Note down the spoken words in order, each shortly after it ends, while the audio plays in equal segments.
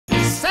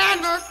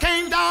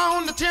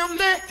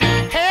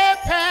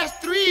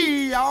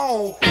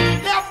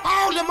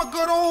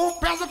good old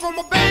present for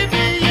my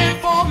baby and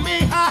for me.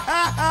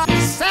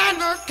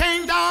 Santa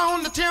came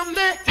down the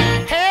chimney,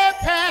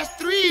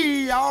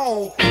 3:30.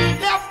 Oh,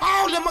 left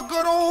all them a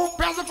good old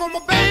present for my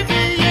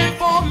baby and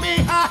for me.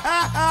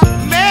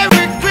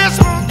 Merry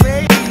Christmas,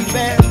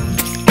 baby.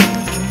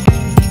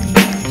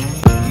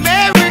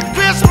 Merry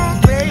Christmas,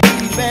 baby.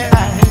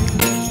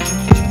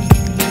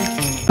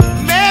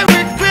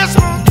 Merry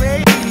Christmas,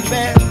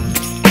 baby.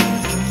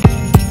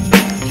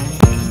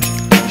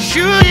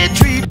 Sure you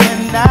treat me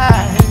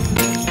nice.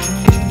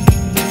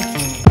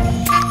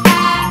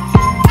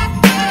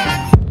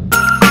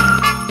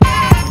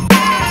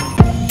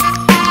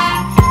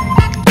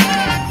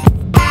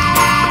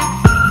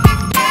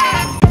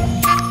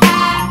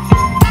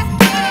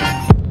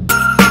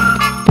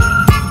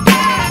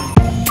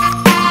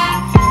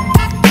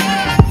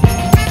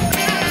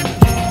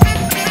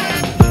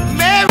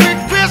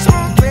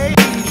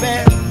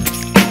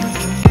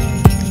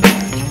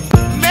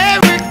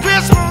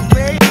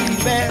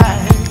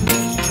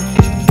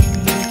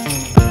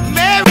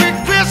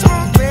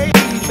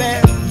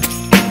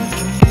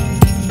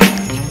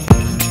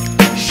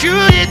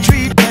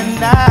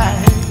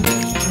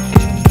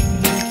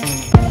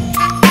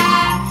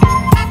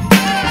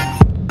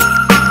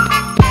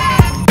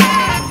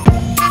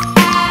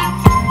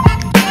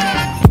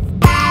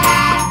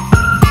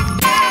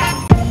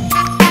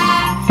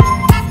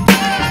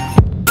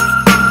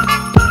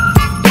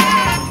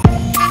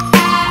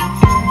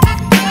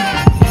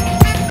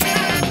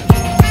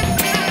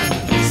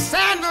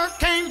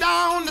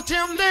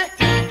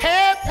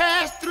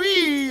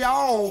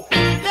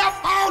 Left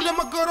all them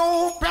a good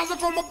old present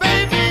for my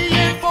baby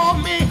and for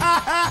me.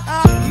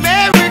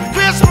 Merry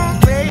Christmas,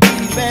 baby.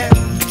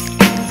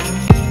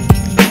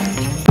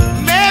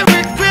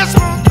 Merry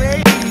Christmas,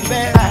 baby.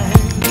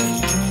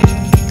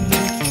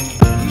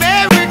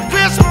 Merry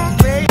Christmas,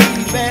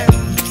 baby.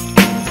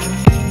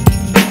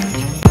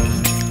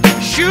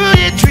 Sure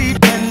you treat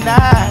me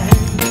nice.